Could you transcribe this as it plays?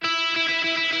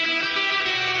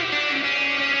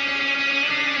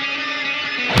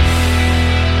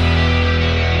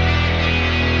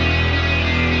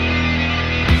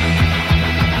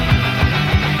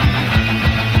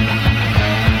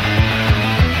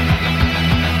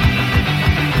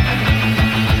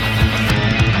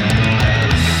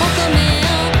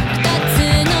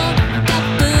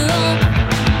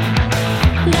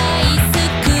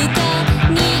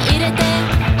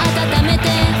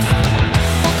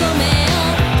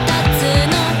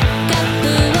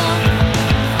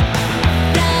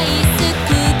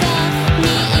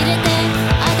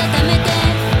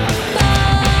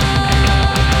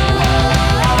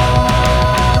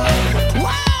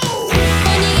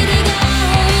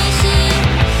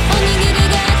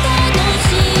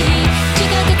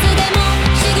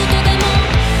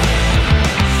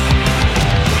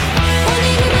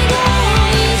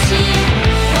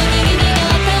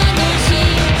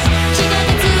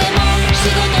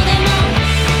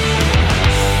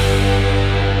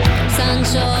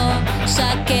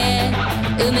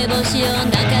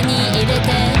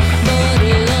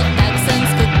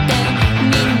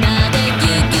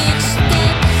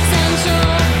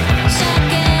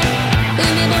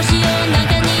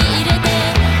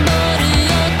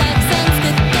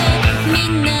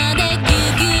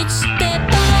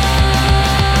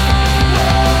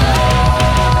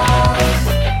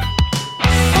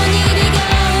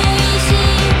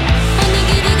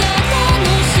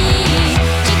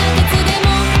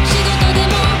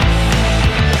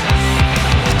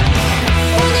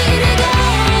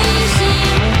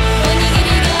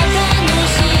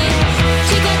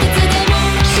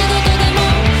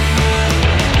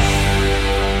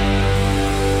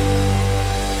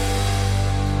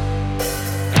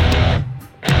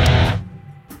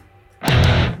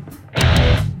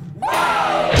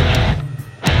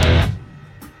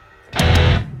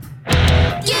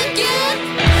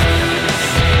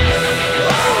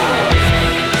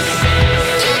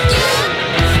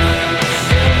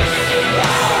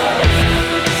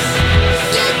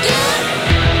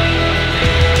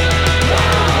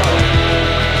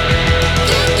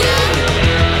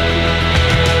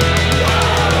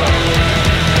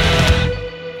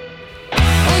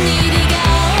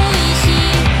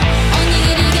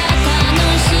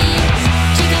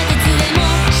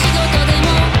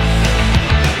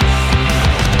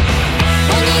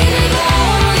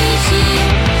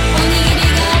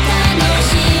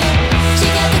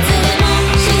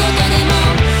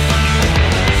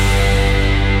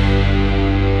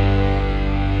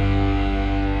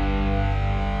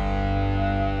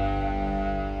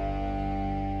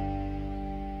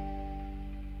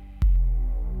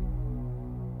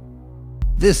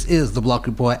This is the Block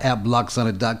Report at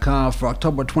BlockSonic.com for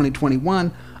October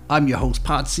 2021. I'm your host,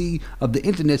 Potsy, of the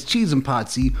internet's Cheese and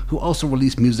Potsy, who also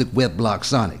release music with Block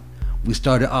Sonic. We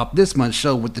started off this month's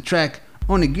show with the track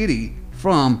Onigiri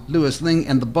from Louis Ling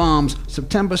and the Bombs'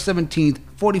 September 17th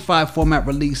 45 format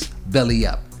release, Belly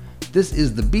Up. This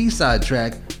is the B-side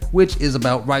track, which is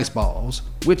about rice balls,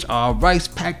 which are rice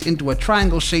packed into a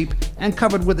triangle shape and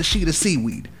covered with a sheet of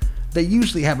seaweed. They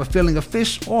usually have a filling of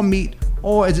fish or meat,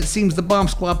 or as it seems the Bomb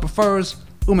Squad prefers,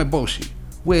 umeboshi,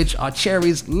 which are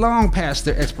cherries long past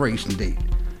their expiration date.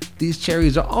 These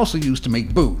cherries are also used to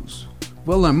make booze.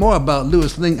 We'll learn more about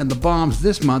Louis Ling and the Bombs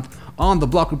this month on the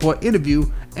Block Report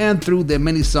interview and through their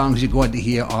many songs you're going to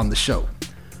hear on the show.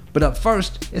 But up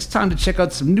first, it's time to check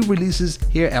out some new releases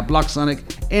here at Block Sonic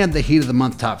and the Heat of the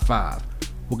Month Top 5.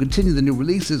 We'll continue the new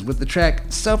releases with the track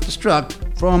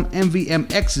Self-Destruct from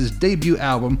MVMX's debut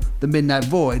album, The Midnight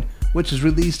Void, which was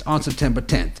released on September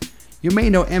 10th. You may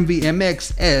know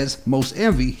MVMX as Most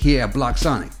Envy here at Block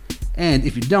Sonic. And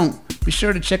if you don't, be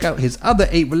sure to check out his other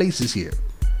 8 releases here.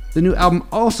 The new album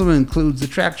also includes the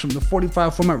tracks from the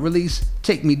 45 format release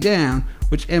Take Me Down,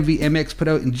 which MVMX put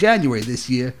out in January this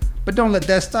year, but don't let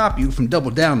that stop you from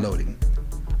double downloading.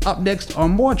 Up next are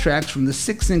more tracks from the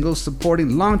 6 singles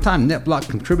supporting longtime NetBlock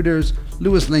contributors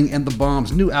Louis Ling and the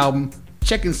Bombs' new album,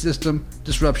 Checking System,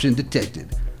 Disruption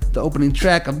Detected. The opening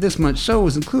track of this month's show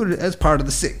is included as part of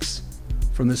the 6.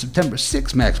 From the September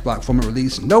 6 Max Block format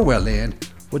release, Nowhere Land,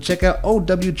 we'll check out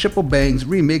OW Triple Bang's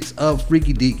remix of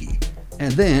Freaky Deaky.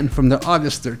 And then from the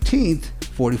August 13th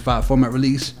 45 format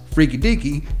release, Freaky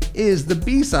Deaky, is the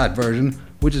B-side version,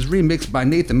 which is remixed by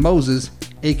Nathan Moses,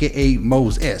 aka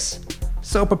Mose S.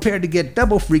 So prepare to get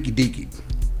double Freaky Deaky.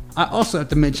 I also have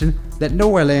to mention that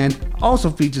Nowhere Land also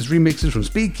features remixes from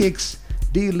Speed Kicks,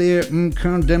 D. Lear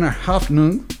Denner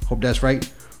Hoffnung, hope that's right,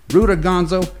 Ruder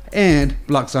Gonzo, and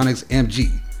Block Sonic's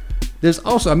MG. There's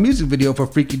also a music video for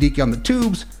Freaky Deaky on the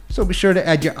tubes, so be sure to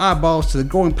add your eyeballs to the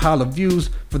growing pile of views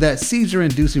for that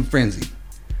seizure-inducing frenzy.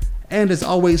 And as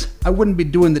always, I wouldn't be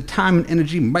doing the time and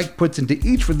energy Mike puts into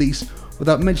each release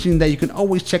without mentioning that you can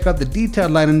always check out the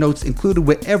detailed liner notes included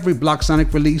with every Block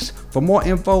Sonic release for more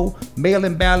info,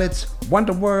 mail-in ballots,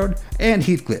 Wonderworld, and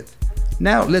Heathcliff.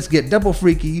 Now let's get double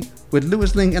freaky with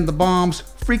Louis Ling and the Bombs'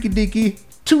 Freaky Deaky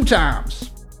 2 times.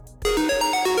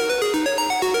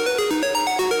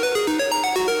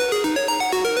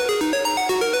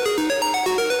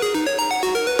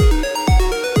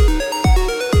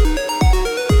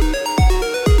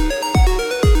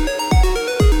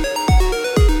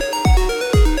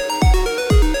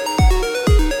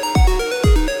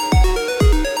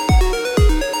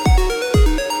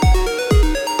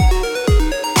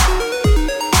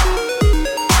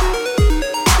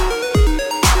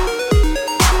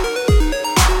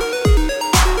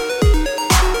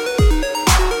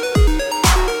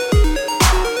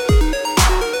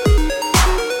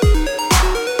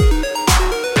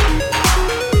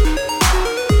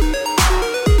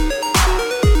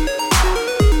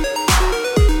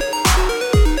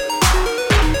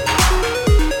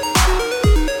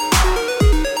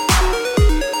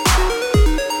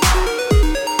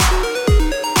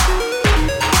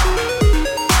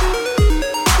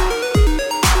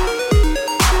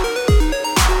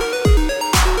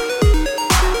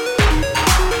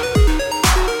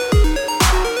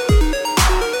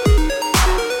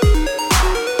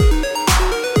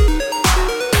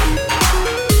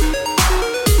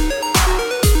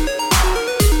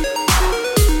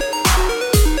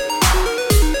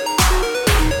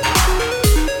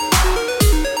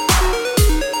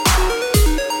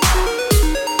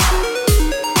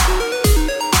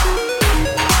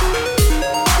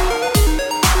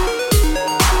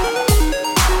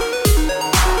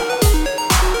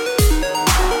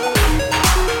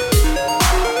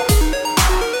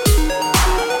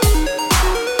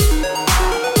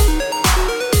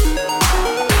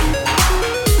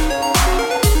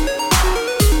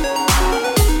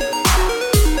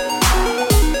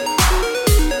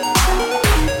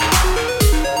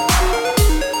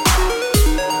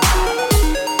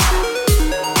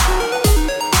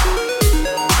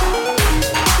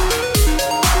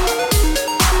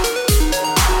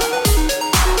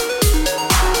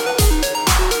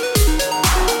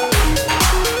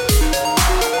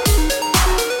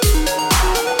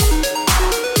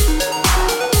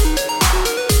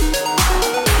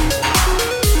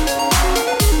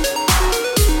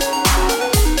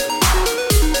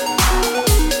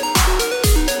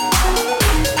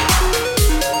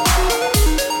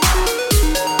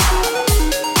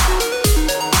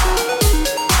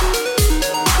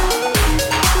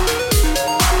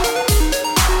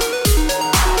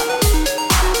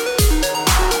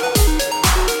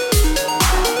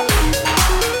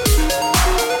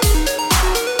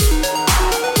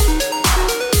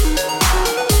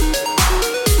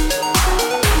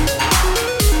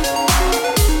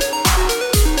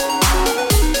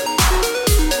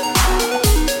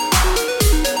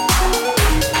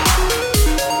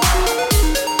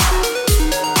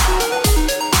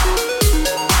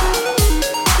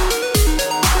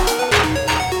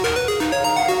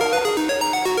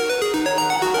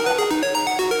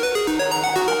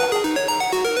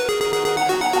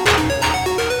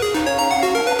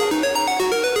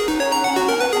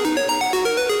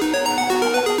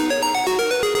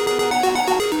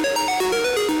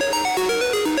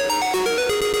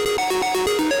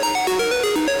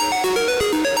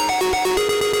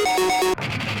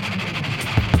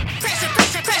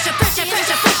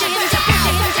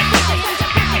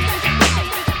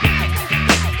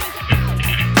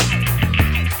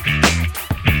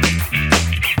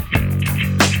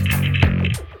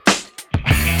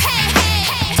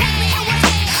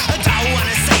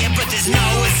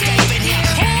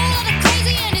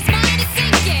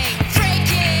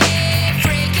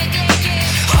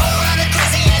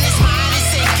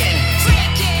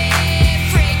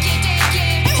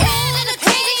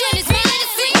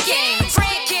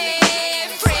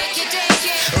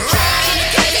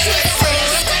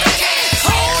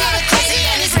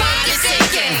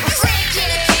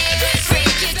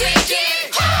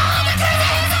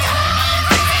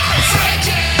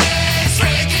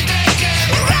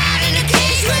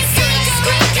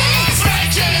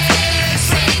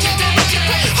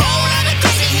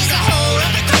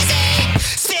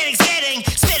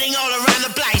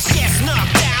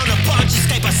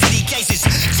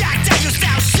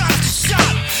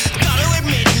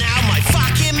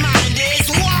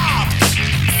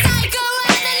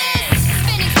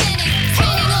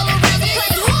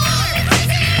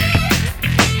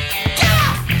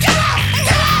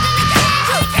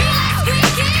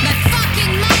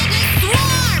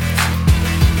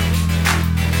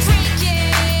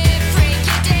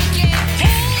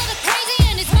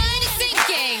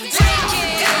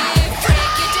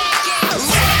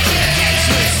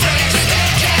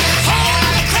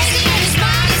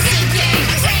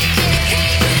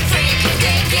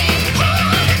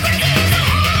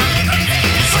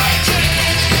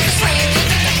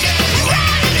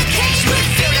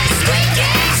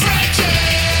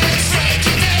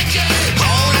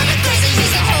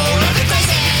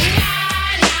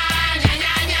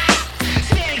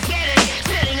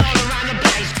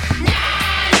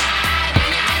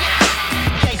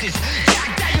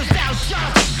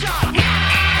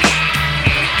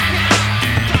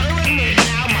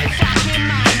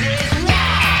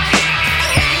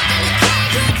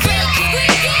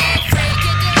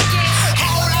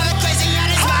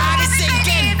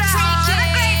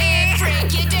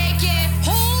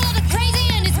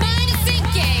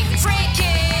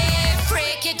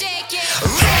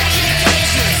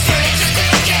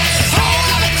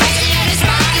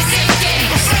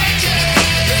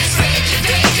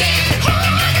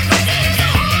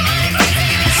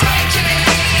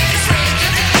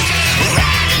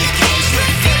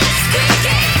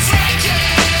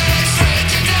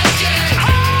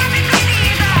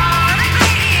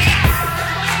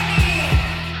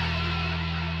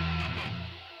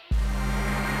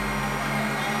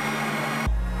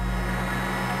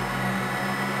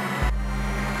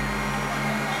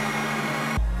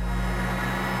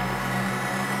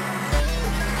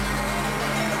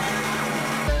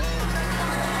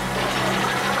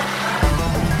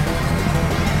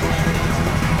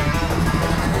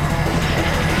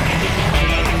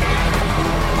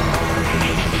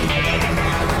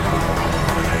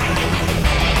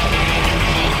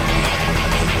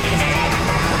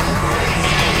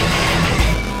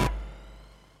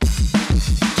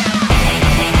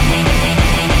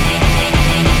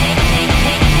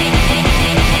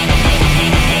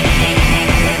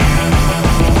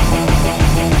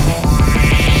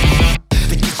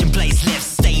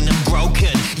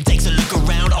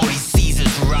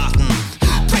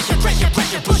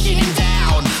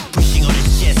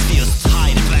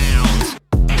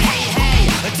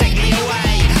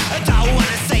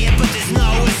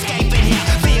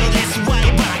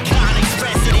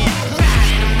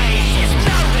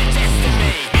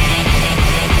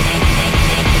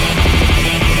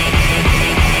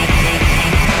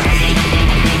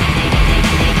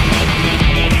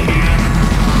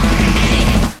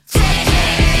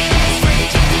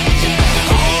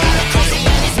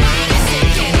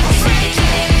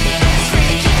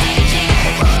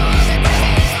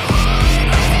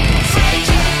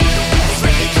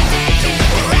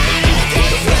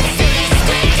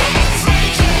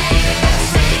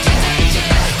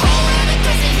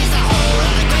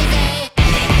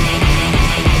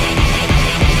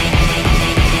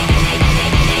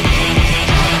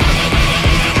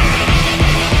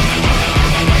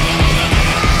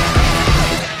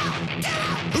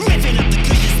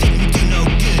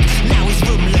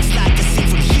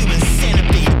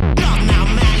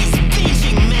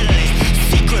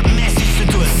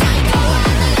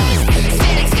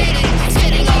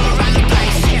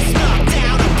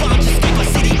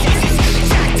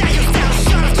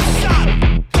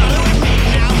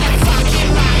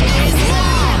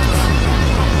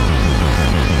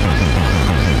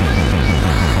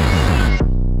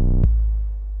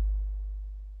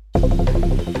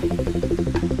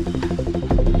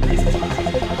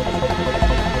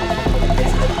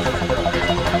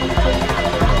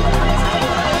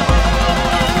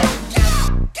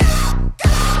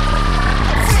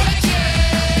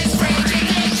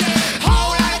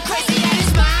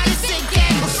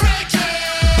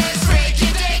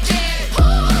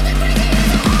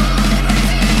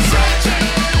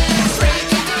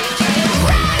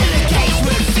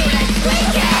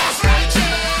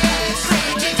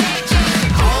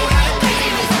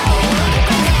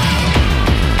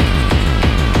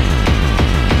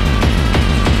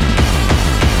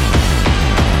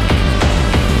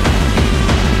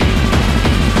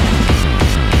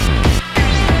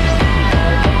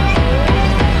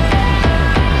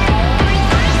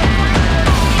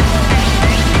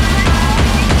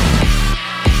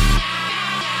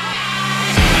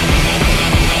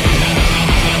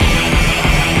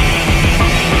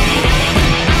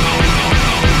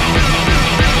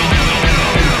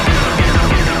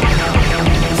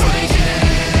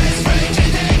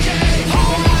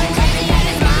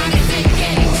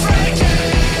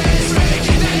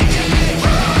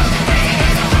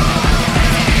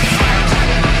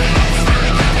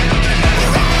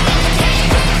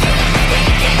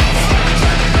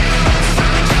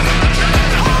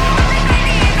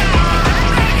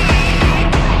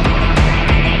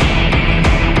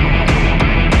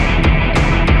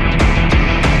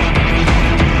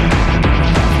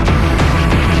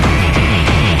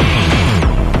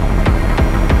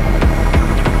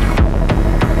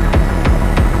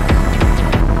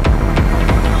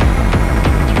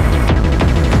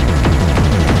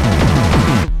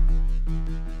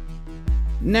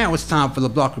 Now it's time for the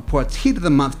Block Report's Heat of the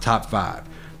Month Top 5.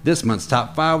 This month's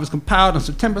Top 5 was compiled on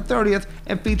September 30th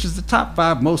and features the top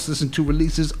 5 most listened to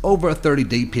releases over a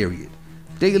 30-day period.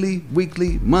 Daily,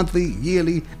 weekly, monthly,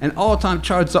 yearly, and all-time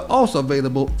charts are also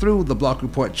available through the Block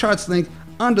Report charts link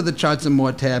under the Charts and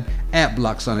More tab at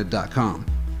blocksonic.com.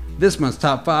 This month's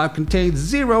Top 5 contains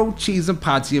 0 Cheese and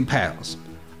Potsy and Pals.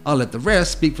 I'll let the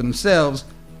rest speak for themselves,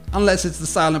 unless it's the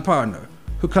Silent Partner,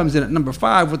 who comes in at number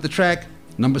 5 with the track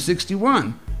number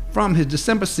 61 from his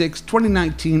December 6,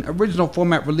 2019 original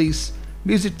format release,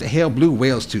 Music to Hail Blue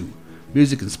Whales 2,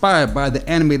 music inspired by the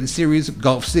animated series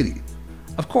Golf City.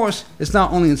 Of course, it's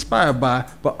not only inspired by,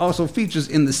 but also features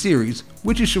in the series,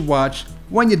 which you should watch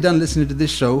when you're done listening to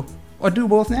this show, or do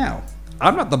both now.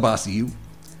 I'm not the boss of you.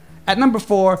 At number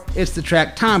 4, it's the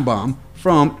track Time Bomb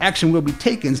from Action Will Be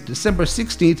Taken's December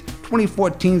 16,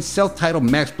 2014 self-titled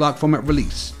Max Block format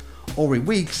release. Ori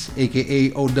Weeks,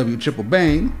 aka OW Triple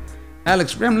Bang,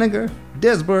 Alex Remlinger,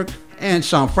 Desberg, and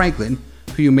Sean Franklin,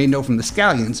 who you may know from the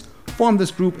Scallions, formed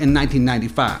this group in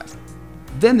 1995.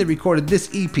 Then they recorded this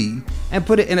EP and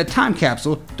put it in a time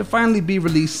capsule to finally be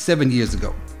released 7 years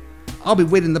ago. I'll be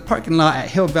waiting in the parking lot at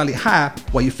Hill Valley High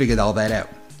while you figured all that out.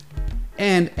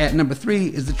 And at number 3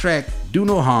 is the track Do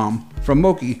No Harm from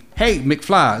Moki, Hey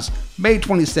McFlies, May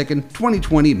 22nd,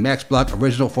 2020 Max Block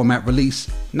original format release,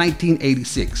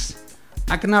 1986.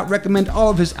 I cannot recommend all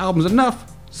of his albums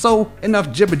enough, so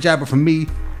enough jibber jabber from me,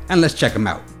 and let's check him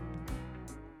out.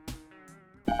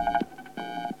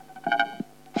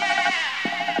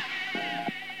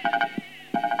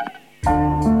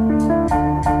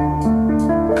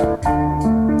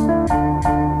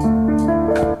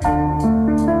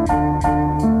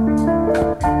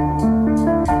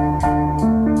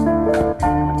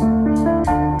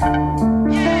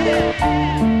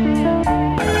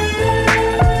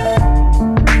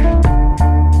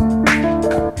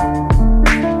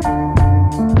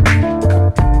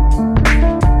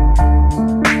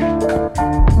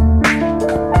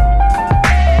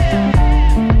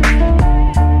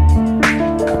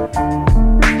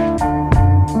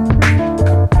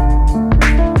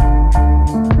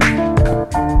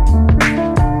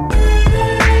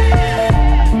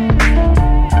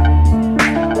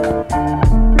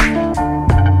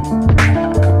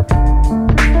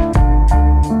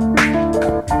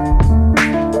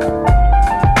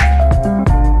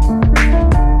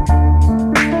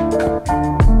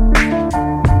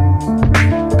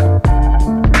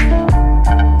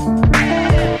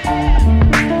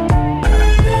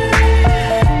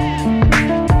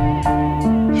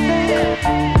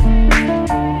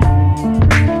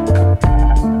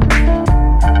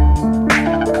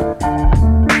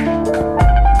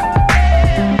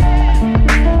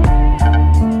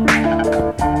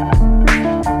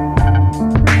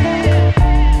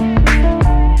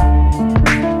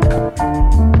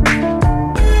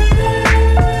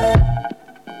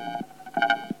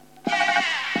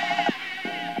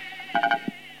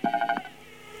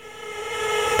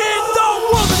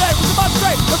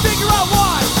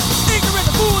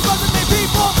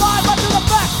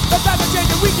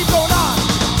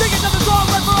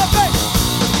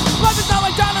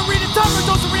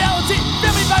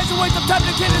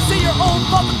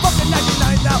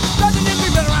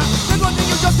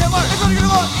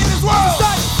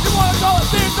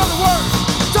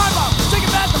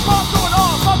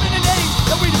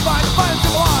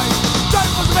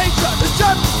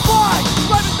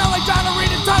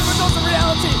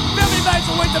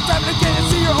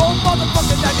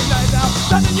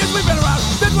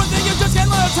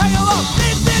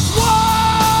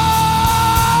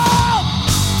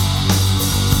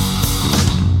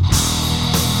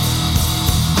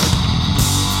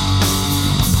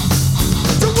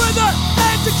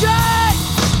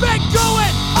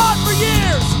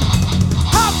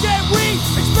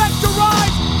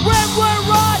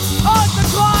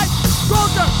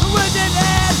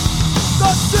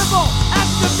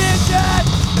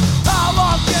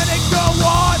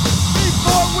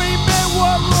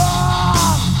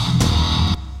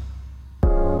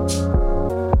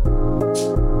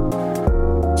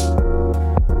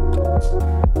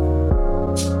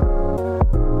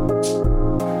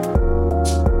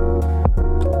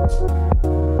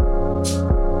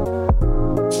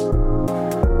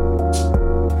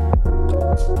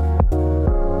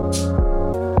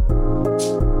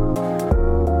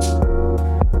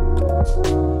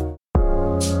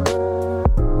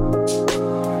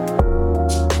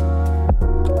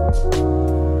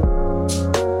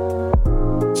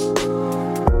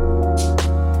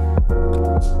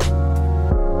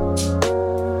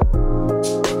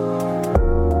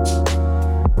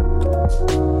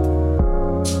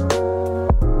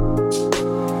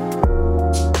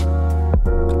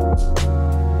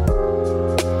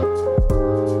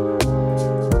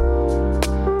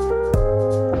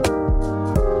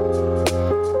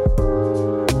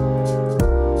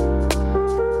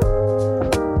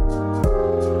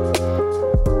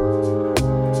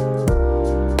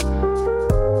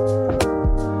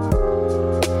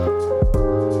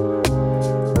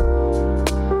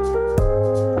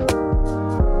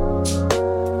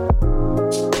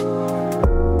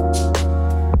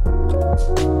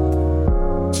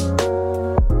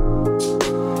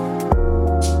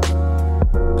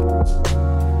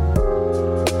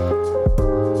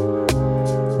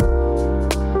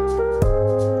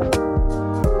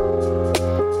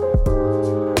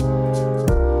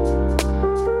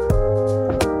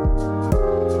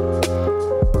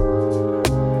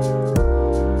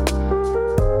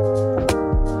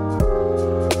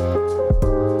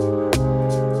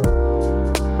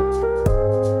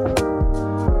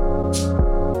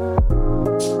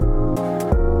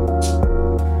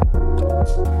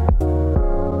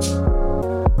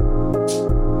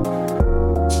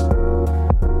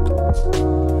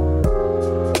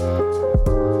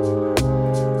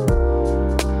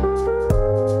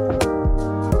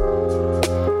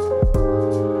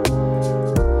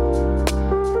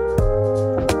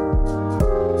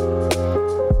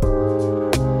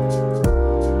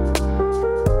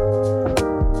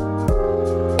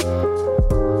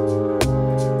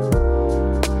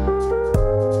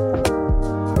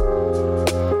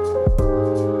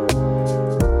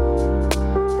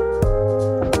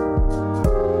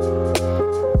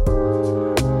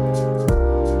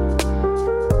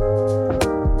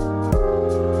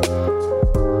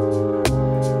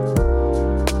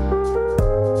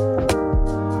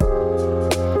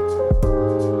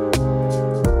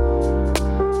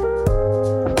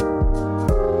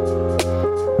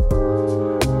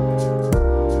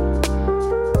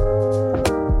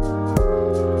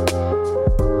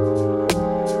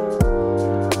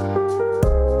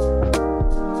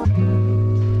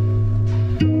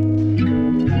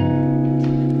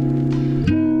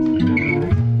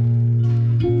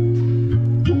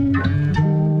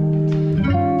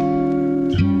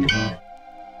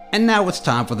 And now it's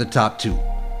time for the top 2.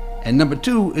 And number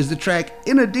 2 is the track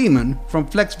Inner Demon from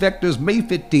Flex Vector's May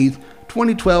 15th,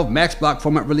 2012 Max Block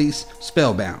format release,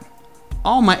 Spellbound.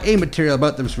 All my A material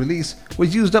about this release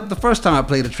was used up the first time I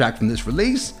played a track from this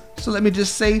release, so let me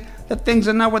just say that things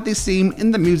are not what they seem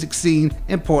in the music scene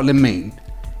in Portland, Maine,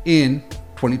 in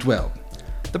 2012.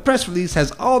 The press release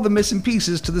has all the missing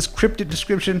pieces to this cryptic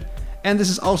description, and this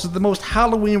is also the most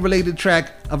Halloween-related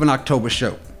track of an October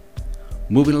show.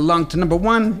 Moving along to number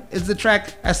 1 is the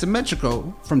track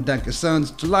Asymmetrical from Danka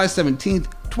Sun's July 17th,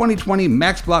 2020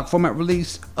 Max Block format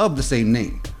release of the same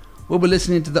name. We'll be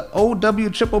listening to the OW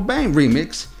Triple Bang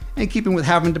remix, and keeping with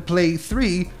having to play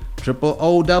 3 Triple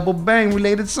O Double Bang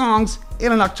related songs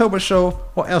in an October show,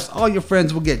 or else all your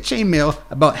friends will get chainmail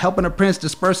about helping a prince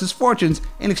disperse his fortunes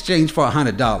in exchange for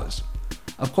 $100.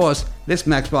 Of course, this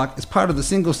Max Block is part of the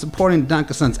single supporting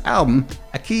Danka Sun's album,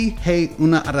 Aquí Hay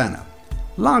Una Arana.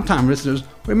 Longtime listeners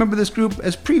remember this group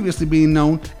as previously being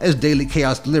known as Daily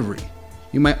Chaos Delivery.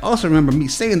 You might also remember me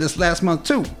saying this last month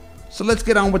too, so let's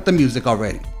get on with the music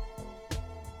already.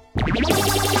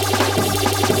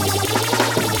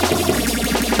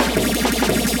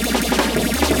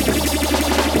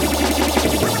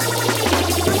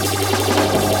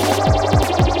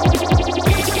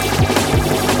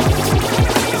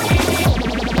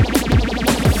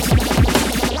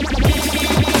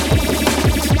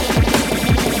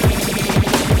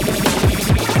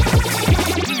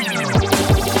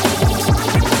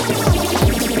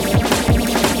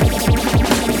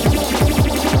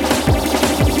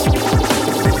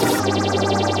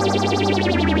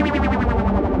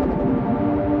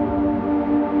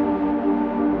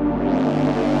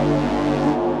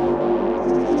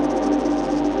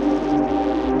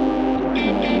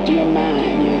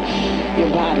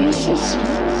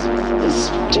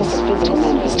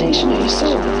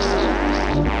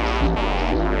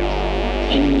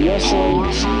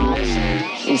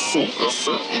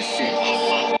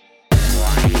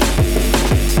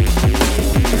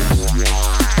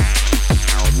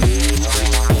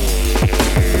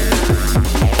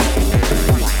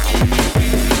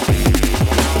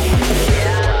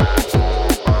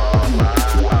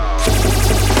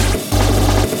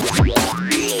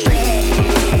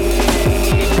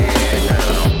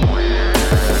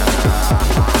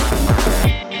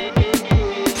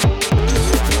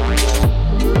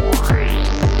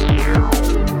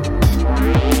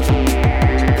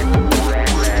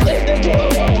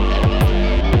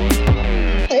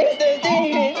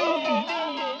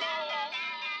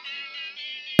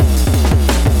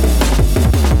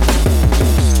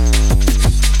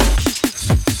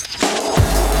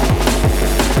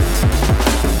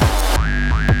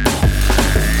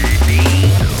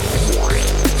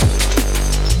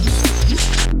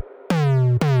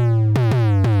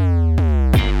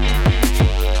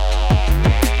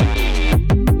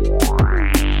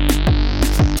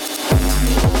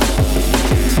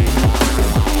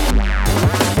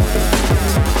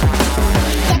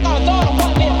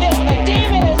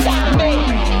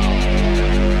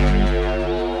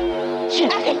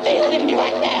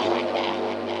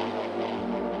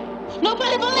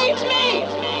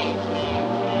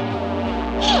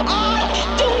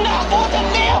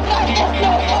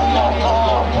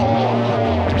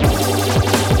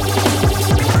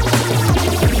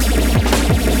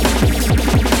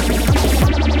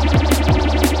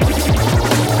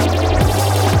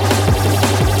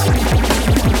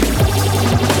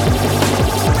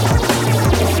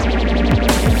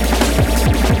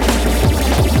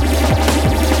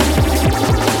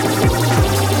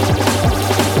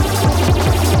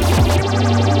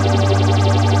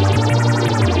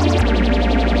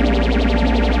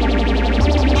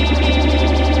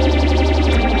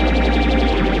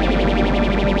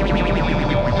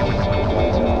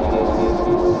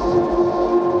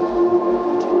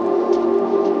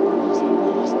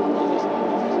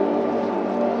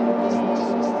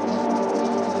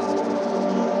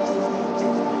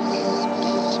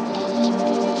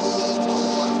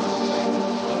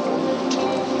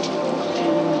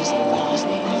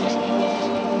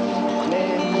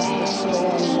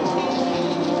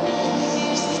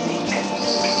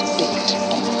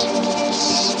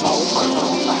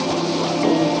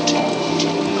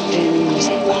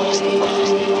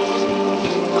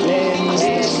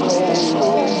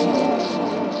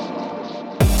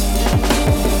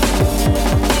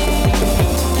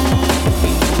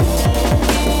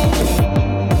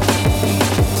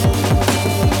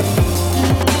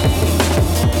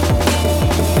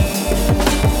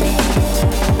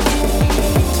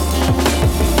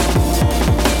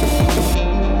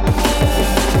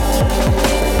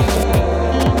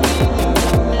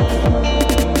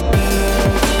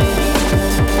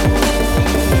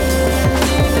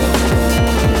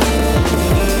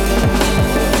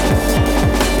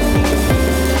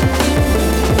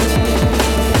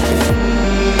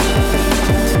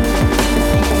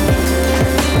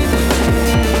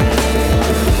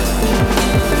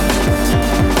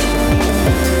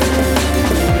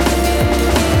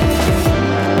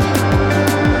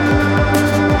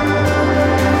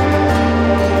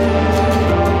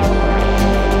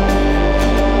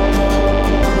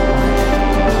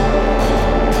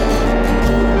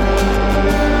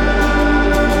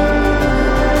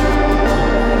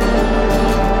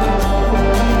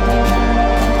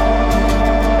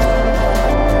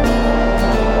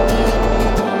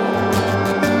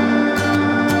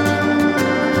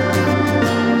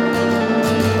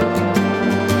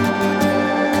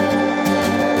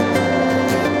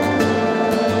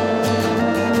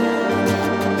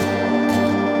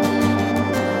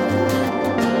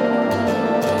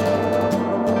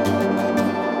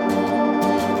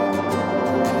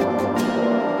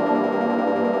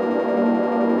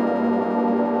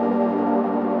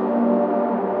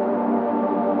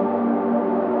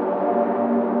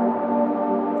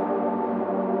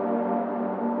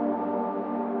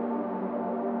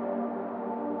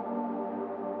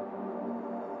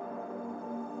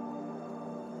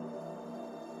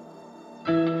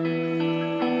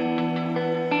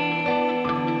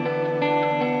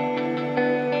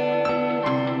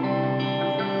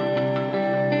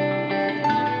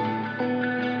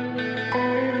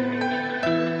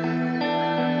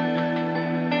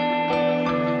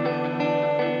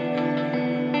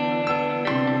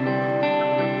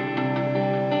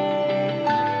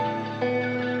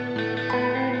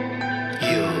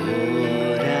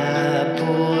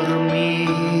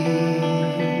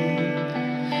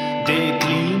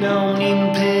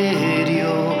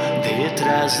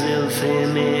 capas del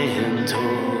cemento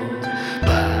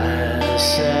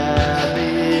vas a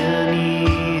venir.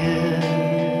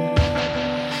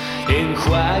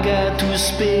 Enjuaga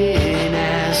tus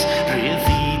penas,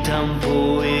 recita un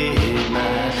poema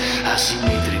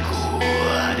asimétrico,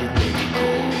 aritmético,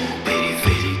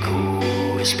 periférico,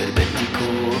 esperpéntico,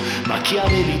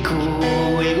 maquiavélico,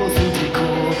 egocéntrico,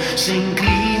 se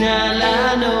inclina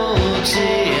la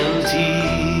noche en ti.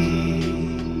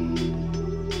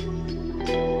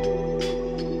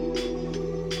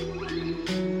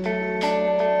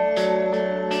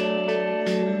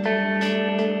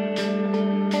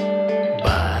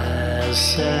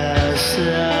 Vas a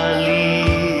salir,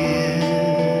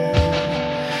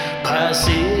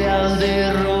 pasea al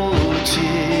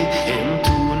derroche en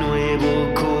tu nuevo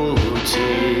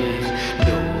coche,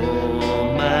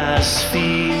 no más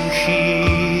fingir,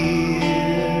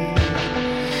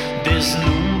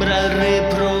 deslumbra el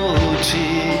reproche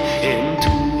en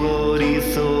tu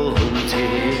horizonte,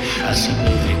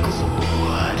 asimétrico,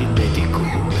 aritmético,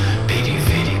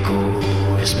 periférico,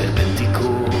 esperpéntico,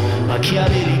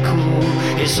 maquiavélico,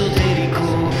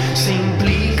 esotérico, se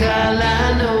implica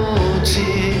la noche,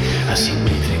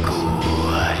 asimétrico,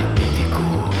 aritmético,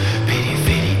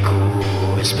 periférico,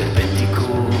 esperpéntico,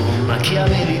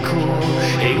 maquiavélico,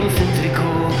 egocéntrico,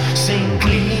 se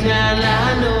inclina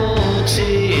la noche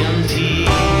en ti.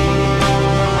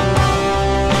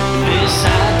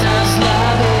 Desatas la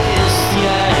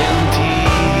bestia en ti,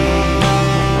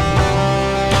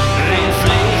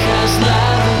 reflejas la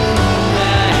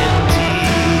duda en ti.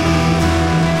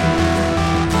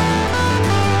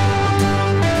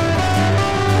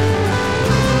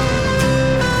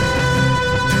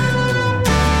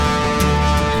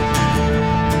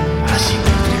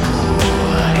 Asimétrico,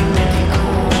 aritmético,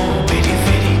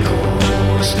 periférico,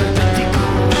 esperpéntico,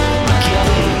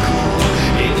 maquiavélico,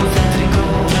 egocéntrico,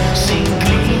 se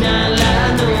inclina la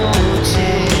noche.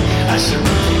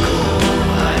 Asimétrico,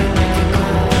 aritmético,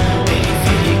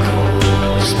 periférico,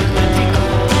 esperpéntico,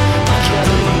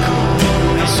 maquiavélico,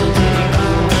 esotérico,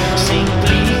 se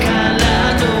implica la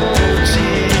noche.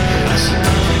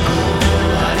 Asimétrico,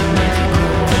 aritmético,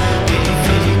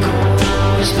 periférico,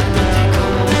 esperpéntico,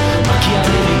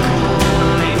 maquiavélico,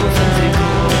 egocéntrico,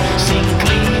 se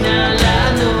inclina la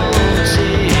noche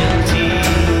en ti.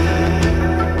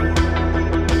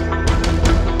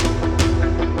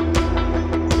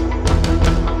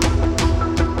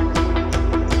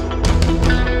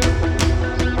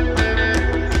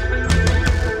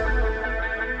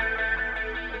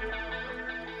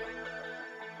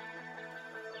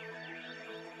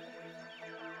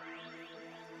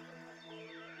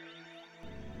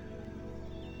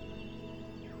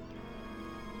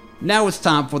 Now it's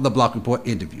time for the Block Report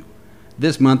interview.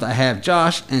 This month I have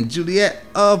Josh and Juliet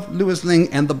of Louis Ling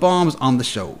and the Bombs on the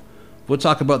show. We'll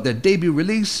talk about their debut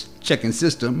release, Checking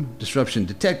System, Disruption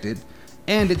Detected,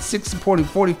 and its 6 supporting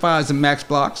 45s and max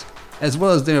blocks, as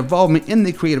well as their involvement in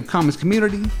the Creative Commons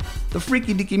community, the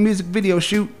Freaky Deaky music video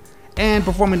shoot, and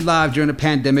performing live during the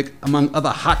pandemic, among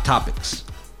other hot topics.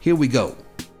 Here we go.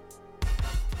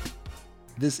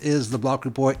 This is the Block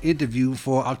Report interview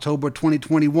for October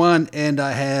 2021, and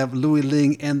I have Louis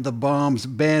Ling and the Bombs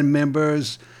band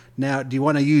members. Now, do you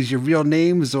want to use your real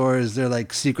names, or is there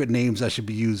like secret names I should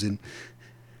be using?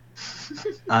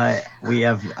 I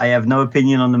have no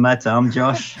opinion on the matter. I'm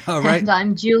Josh. All right. And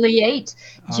I'm Juliet.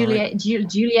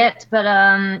 Juliet, but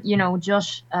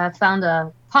Josh found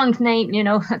a punk name.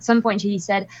 At some point he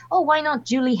said, "Oh, why not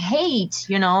Julie Hate?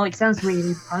 It sounds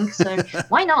really punk, so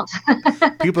why not?"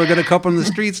 People are gonna come on the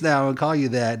streets now and call you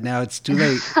that. Now it's too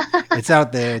late. It's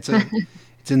out there. It's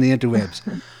in the interwebs.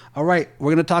 All right,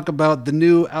 we're gonna talk about the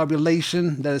new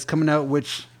albulation that is coming out,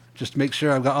 which, just to make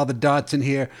sure I've got all the dots in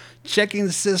here, Checking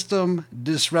System,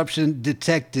 Disruption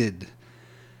Detected.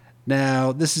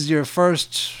 Now, this is your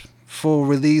first full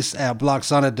release at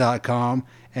blocksonic.com,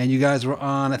 and you guys were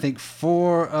on, I think,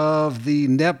 4 of the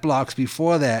net blocks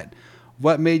before that.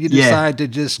 What made you decide to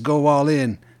just go all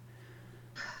in?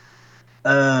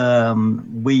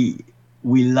 We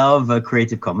love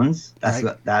Creative Commons.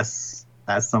 That's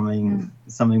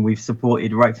something we've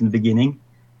supported right from the beginning.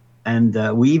 And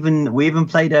we even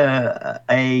played a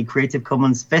Creative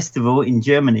Commons festival in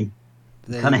Germany.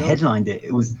 Kind of headlined it.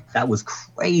 That was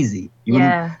crazy.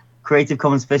 Creative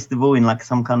Commons festival in like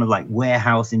some kind of like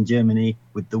warehouse in Germany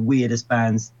with the weirdest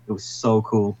bands. It was so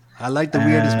cool. I like the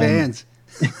weirdest bands.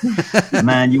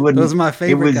 Man, you wouldn't. Those are my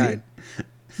favorite kind.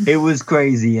 It was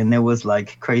crazy, and there was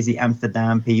like crazy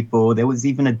Amsterdam people. There was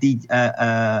even a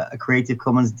Creative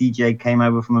Commons DJ came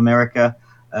over from America.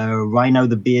 Rhino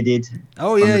the Bearded.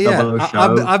 Oh yeah.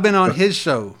 I've been on his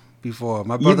show before.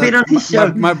 My You've brother, been on his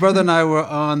show. my brother and I were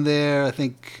on there. I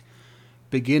think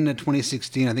beginning of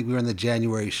 2016. I think we were on the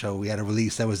January show. We had a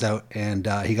release that was out, and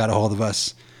he got a hold of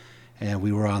us, and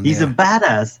we were on He's there. a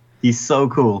badass. He's so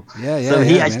cool. Yeah, So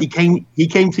he yeah, actually man.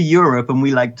 came to Europe, and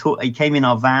we like he came in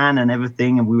our van and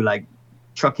everything, and we were like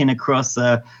trucking across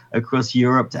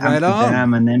Europe to Right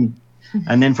Amsterdam, on.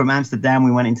 and then from Amsterdam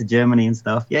we went into Germany and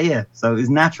stuff. Yeah. So it's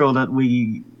natural that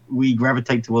we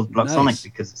gravitate towards Blocksonic Nice.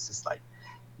 because it's just like,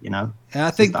 you know. And I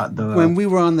it's think just the- when we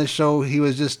were on the show, he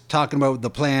was just talking about the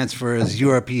plans for his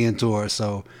European tour.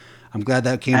 So I'm glad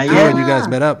that came through yeah. and you guys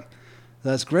met up.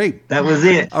 That's great. that was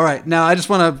it. All right, now I just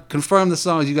want to confirm the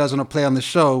songs you guys want to play on the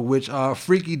show, which are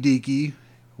Freaky Deaky,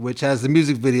 which has the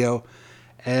music video,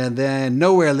 and then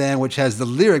Nowhere Land, which has the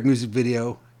lyric music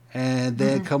video, and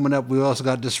then coming up, we also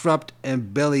got Disrupt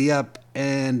and Belly Up,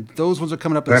 and those ones are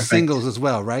coming up as Perfect. singles as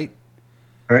well, right?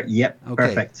 Yep. Okay.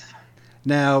 Perfect.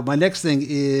 Now, my next thing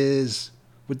is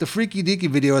with the Freaky Deaky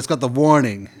video, it's got the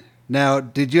warning. Now,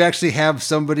 did you actually have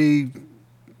somebody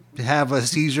have a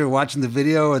seizure watching the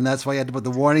video, and that's why you had to put the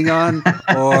warning on,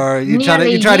 or you try to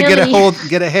Nearly.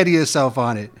 get ahead of yourself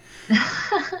on it?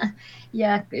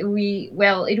 Yeah, it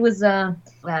was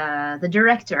the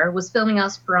director was filming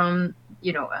us from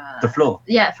The floor.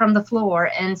 from the floor,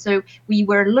 and so we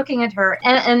were looking at her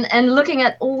and looking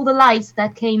at all the lights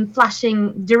that came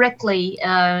flashing directly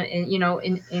in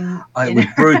It was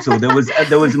brutal.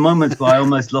 There was moments where I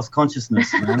almost lost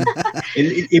consciousness, man.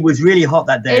 It was really hot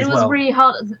that day it as was well. really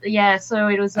hot. Yeah, so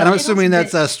it was. And I'm it was assuming a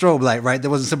that's bit- a strobe light, right?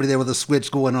 There wasn't somebody there with a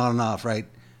switch going on and off, right?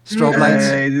 Strobe lights.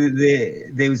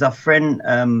 There was a friend,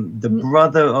 the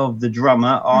brother of the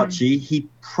drummer, Archie. He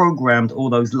programmed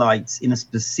all those lights in a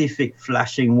specific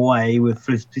flashing way with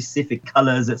specific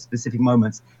colors at specific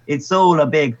moments. It's all a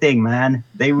big thing, man.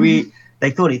 They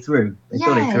thought it through. They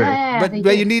thought it through. But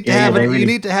they you did. need to Yeah, have they you really-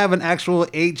 need to have an actual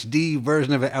HD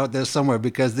version of it out there somewhere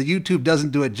because the YouTube doesn't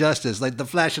do it justice. Like the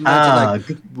flashing lights are like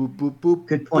boop boop boop.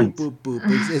 good point. Boop boop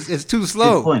boop. It's too Good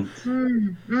slow. point.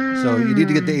 So you need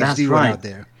to get the That's HD one right. out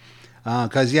there.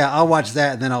 Because I'll watch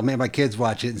that and then I'll make my kids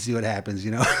watch it and see what happens.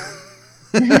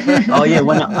 Oh yeah,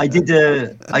 when I did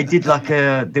like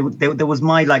there was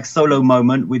my like solo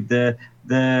moment with the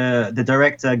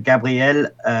director Gabrielle.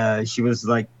 She was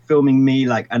like filming me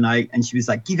and she was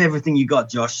like, give everything you got,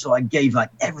 Josh. So I gave like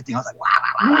everything. I was like,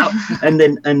 wow. And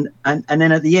then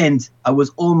at the end I was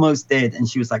almost dead and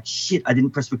she was like, shit, I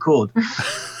didn't press record.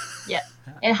 Yeah,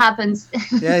 it happens.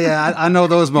 I know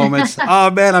those moments.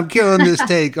 Oh man, I'm killing this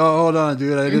take. Oh, hold on,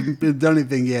 dude. I didn't do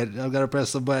anything yet. I've got to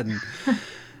press the button.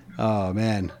 Oh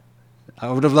man,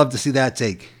 I would have loved to see that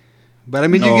take. But I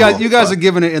mean, you guys are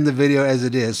giving it in the video as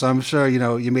it is, so I'm sure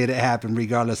you made it happen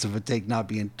regardless of a take not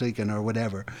being taken or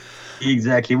whatever.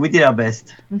 Exactly, we did our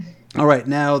best. All right,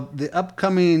 now the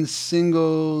upcoming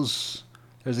singles.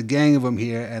 There's a gang of them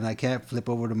here, and I can't flip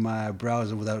over to my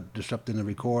browser without disrupting the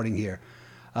recording here.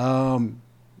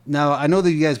 Now, I know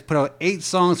that you guys put out 8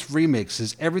 songs for remix.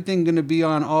 Is everything going to be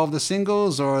on all of the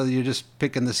singles, or you're just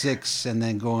picking the 6 and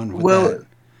then going with that?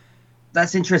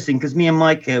 That's interesting because me and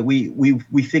Mike,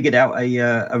 we figured out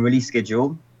a release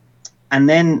schedule, and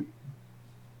then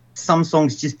some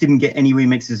songs just didn't get any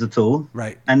remixes at all.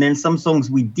 Right. And then some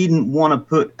songs we didn't want to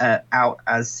put out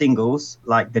as singles,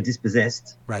 like The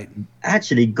Dispossessed, Right.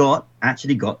 actually got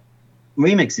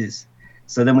remixes.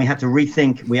 So then we had to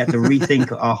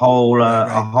rethink our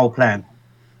whole plan.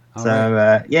 All So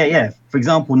right. yeah. For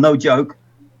example, No Joke,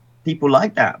 people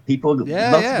like that. Lots of people are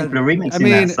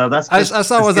remixing that. So that's I good. saw it was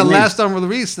That's the good last news. time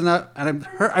released, and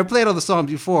I played all the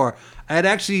songs before. I had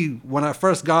actually, when I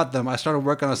first got them, I started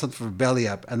working on something for Belly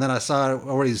Up, and then I saw it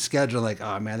already scheduled. Like,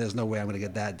 oh man, there's no way I'm going to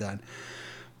get that done.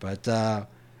 But I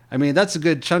mean, that's a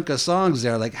good chunk of songs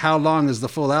there. Like, how long is the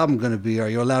full album going to be? Are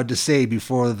you allowed to say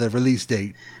before the release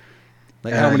date?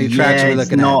 Like, how many tracks are we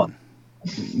looking at?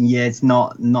 Yeah, it's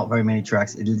not very many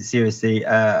tracks. Seriously,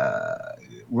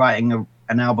 writing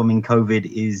an album in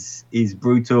COVID is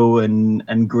brutal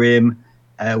and grim.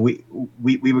 We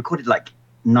recorded like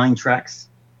 9 tracks.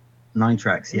 9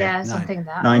 tracks, yeah. Yeah, something like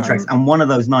that. 9 tracks, and one of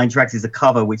those 9 tracks is a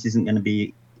cover, which isn't going to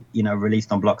be,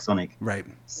 released on Blocksonic. Right.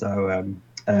 So,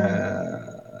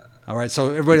 All right, so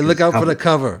everybody look out for the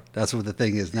cover. That's what the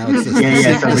thing is now. It's the,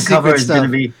 yeah. So the cover secret is going to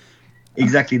stuff. be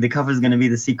exactly. The cover is going to be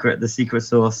the secret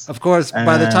sauce. Of course,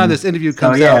 by the time this interview So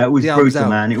comes yeah, out, it was the album's brutal, out.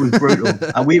 man. It was brutal.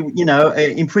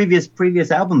 In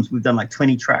previous albums, we've done like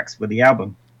 20 tracks with the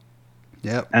album,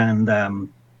 Yep. and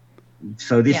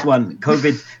so this Yeah. one,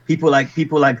 COVID, people like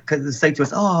say to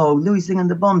us, "Oh, Louis Singh and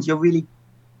the Bombs, you're really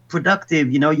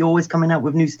productive. You're always coming out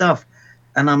with new stuff."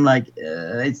 And I'm like,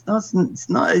 it's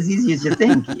not as easy as you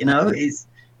think.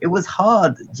 it was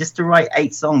hard. Just to write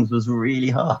 8 songs was really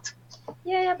hard.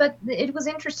 Yeah, but it was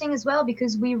interesting as well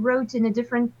because we wrote in a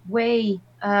different way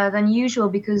than usual.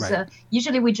 Because Right.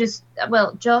 usually we just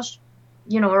Josh,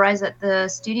 arrives at the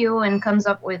studio and comes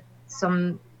up with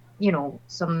some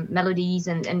melodies,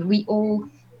 and we all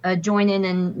join in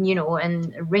and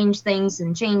and arrange things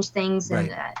and change things, and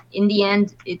Right. in the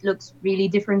end it looks really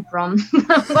different from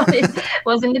what it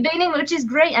was in the beginning, which is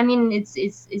great. I mean,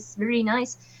 it's very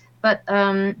nice. But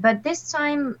this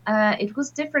time it was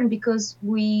different because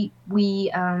we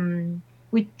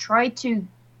tried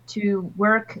to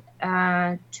work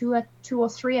two or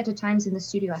three at a times in the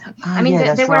studio. I think. I mean, yeah,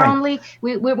 there that's were right. only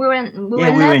we were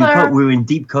Yeah, never. we were in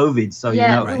deep COVID, so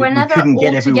Yeah, we were we never couldn't get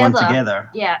all everyone together. together.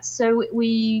 Yeah, so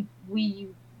we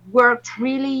worked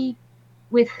really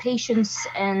with patience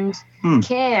and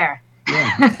care.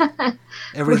 Yeah.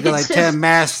 Everybody's got like Which 10 is-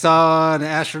 masks on,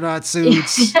 astronaut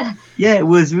suits. yeah, Yeah, it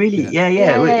was really Yeah.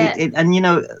 yeah. And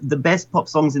the best pop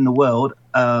songs in the world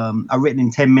are written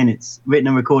in 10 minutes, written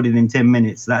and recorded in 10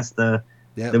 minutes. That's the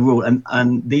Yeah. rule.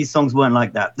 And these songs weren't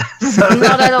like that. So,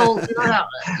 not at all. Not at all.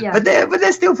 Yeah. but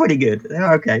they're still pretty good.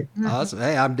 They're okay. Awesome.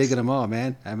 Hey, I'm digging them all,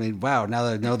 man. I mean, wow. Now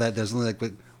that I know that there's only like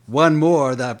one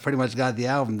more that I pretty much got the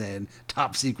album then.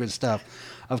 Top secret stuff.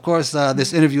 Of course,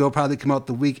 this interview will probably come out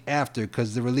the week after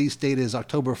because the release date is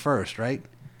October 1st, right?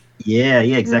 Yeah,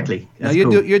 exactly. Now That's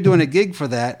you're cool. you're doing a gig for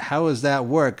that. How does that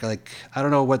work? Like, I don't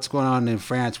know what's going on in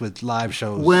France with live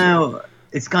shows. Well,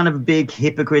 it's kind of a big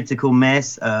hypocritical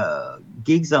mess.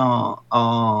 Gigs are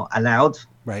allowed.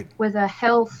 Right. With a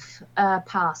health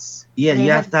pass. Yeah, They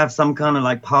you have to have some kind of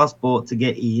like passport to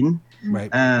get in. Right.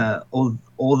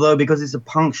 Although because it's a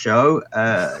punk show,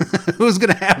 Who's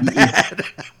gonna have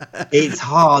that? it's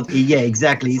hard. Yeah,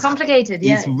 exactly. It's complicated.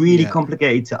 Yeah. It's really Yeah.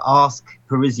 complicated to ask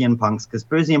Parisian punks, because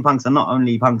Parisian punks are not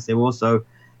only punks; they're also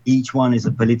each one is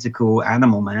a political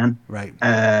animal, man. Right.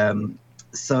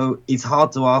 So it's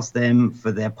hard to ask them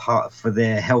for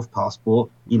their health passport.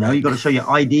 You know, Right. you got to show your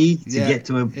ID to Yeah, get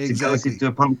to go exactly. to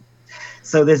a punk.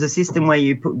 So there's a system where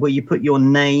you put your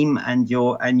name and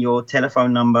your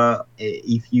telephone number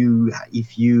if you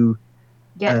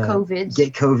Get COVID.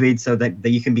 get COVID, so that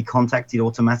you can be contacted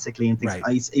automatically and things.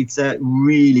 Right. It's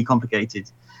really complicated.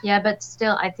 Yeah, but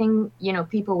still, I think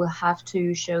people will have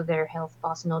to show their health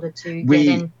pass in order to get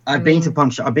in. I've been to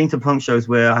punk shows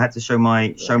where I had to show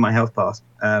my health pass,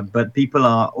 but people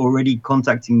are already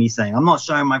contacting me saying I'm not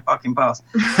showing my fucking pass.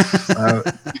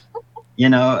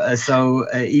 So,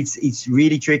 it's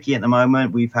really tricky at the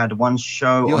moment. We've had one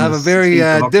show. You'll on have the a very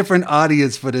 16th of different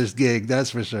audience for this gig,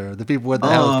 that's for sure. The people with the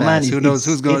health pass. Who knows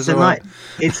who's going to show up?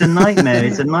 It's a nightmare.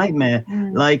 It's a nightmare.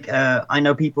 Mm. Like I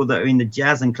know people that are in the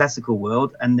jazz and classical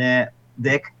world, and they're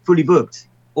fully booked.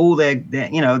 All their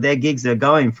gigs are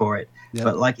going for it. Yeah.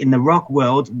 But like in the rock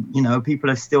world, people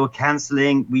are still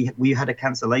canceling. We had a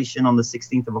cancellation on the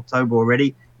 16th of October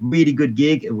already. Really good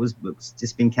gig. It's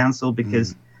just been cancelled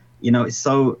because it's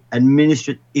so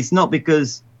administrative. It's not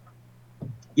because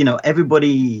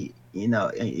everybody in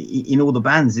all the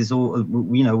bands is all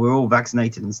we're all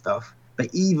vaccinated and stuff. But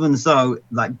even so,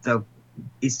 like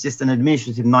it's just an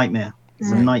administrative nightmare.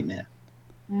 It's a Right. nightmare.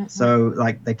 Mhm. So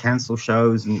like they cancel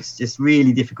shows and it's just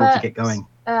really difficult to get going.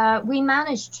 We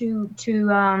managed to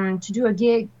do a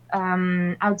gig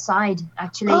outside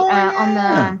actually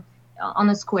Oh, on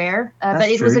a square, but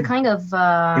That's it was a true. kind of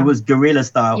It was guerrilla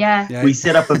style. yeah. Yeah. We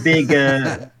set up a big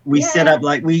set up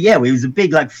like it was a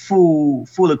big like full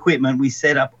equipment. We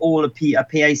set up all a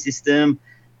PA system,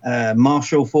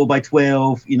 Marshall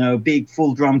 4x12, big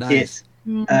full drum Nice.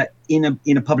 kit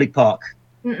in a public park.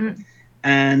 Mm-mm.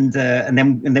 And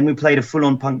then we played a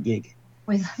full-on punk gig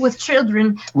with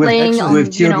children With- playing excellent. on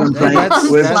with children playing-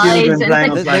 on with slides children and playing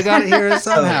on things. They got to hear it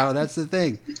somehow. That's the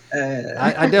thing.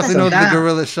 I definitely so know that- the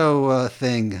Gorilla Show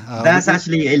thing. That's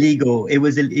actually illegal.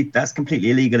 That's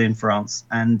completely illegal in France,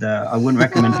 and I wouldn't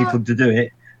recommend people to do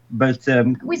it. But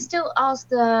We still asked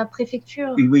the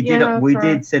prefecture. we for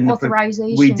did send the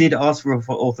authorization. we did ask for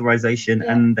authorization,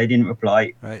 Yeah. and they didn't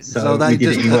reply. right. So, So, we that did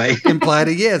just it anyway. implied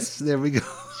a yes. There we go.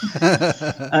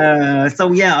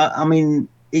 So yeah, I mean,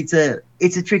 it's a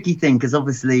tricky thing because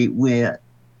obviously we're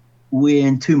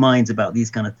in two minds about these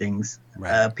kind of things.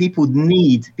 Right. People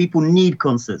need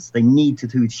concerts. They need to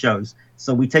do shows.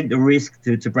 So we take the risk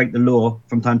to break the law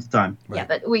from time to time. Yeah,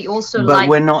 but we also But like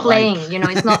we're not playing.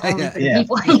 like- It's not only for Yeah.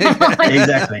 people.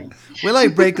 Exactly. We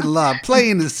like breaking the law. Play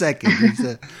in a second.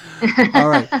 All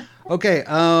right. Okay.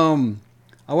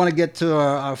 I want to get to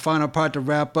our final part to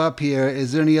wrap up here.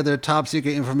 Is there any other top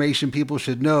secret information people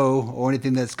should know, or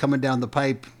anything that's coming down the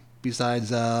pipe besides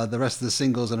the rest of the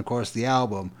singles and of course the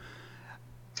album?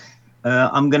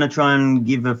 I'm gonna try and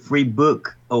give a free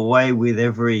book away with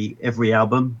every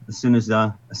album as soon as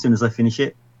I finish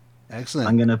it. Excellent.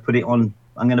 I'm gonna put it on.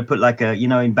 I'm gonna put like a,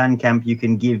 in Bandcamp you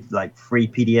can give like free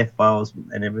PDF files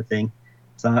and everything.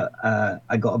 So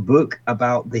I got a book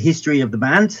about the history of the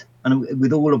band and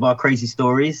with all of our crazy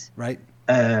stories. Right.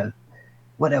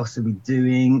 What else are we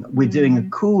doing? We're doing a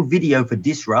cool video for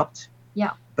Disrupt.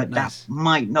 Yeah. But Nice. that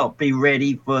might not be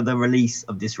ready for the release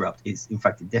of Disrupt. It's, in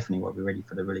fact, it definitely won't be ready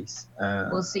for the release.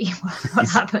 We'll see what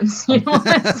happens. You know?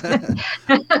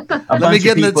 Let me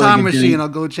get in the time machine. I'll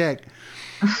go check.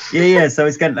 Yeah. So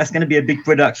that's gonna be a big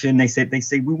production. They say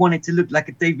we want it to look like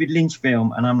a David Lynch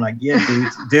film, and I'm like, yeah,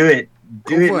 do it,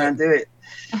 man, do it.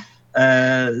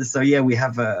 So yeah, we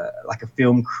have a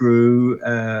film crew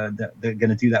that they're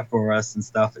gonna do that for us and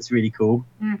stuff. It's really cool.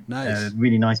 Nice.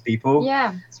 Really nice people.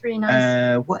 Yeah, it's really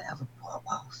nice. What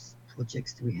else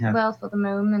projects do we have? Well, for the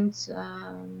moment,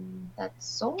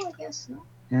 that's all, I guess. No?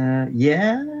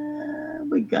 Yeah,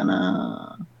 we're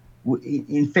gonna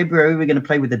in February we're gonna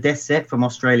play with the Death Set from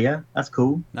Australia. That's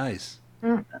cool. Nice.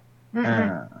 Yeah,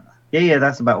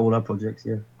 that's about all our projects.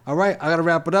 Yeah. All right, I gotta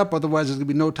wrap it up. Otherwise, there's gonna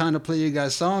be no time to play you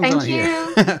guys songs Thank on you.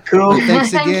 here. Cool.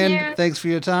 Thanks Thank again. you. Thanks for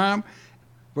your time.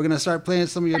 We're gonna start playing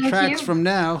some of your Thank tracks you. from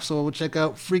now. So we'll check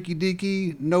out Freaky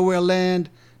Deaky, Nowhere Land,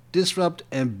 Disrupt,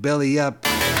 and Belly Up.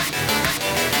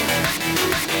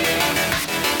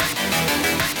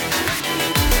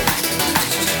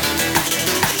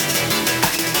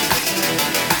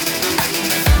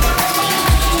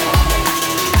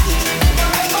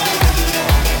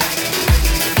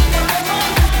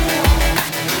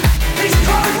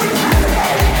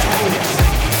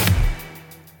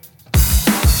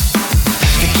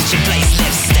 The kitchen place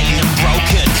left stained and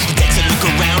broken. He takes a look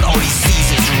around, all he sees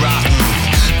is rotten.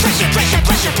 Pressure, pressure,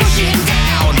 pressure, pushing him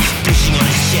down.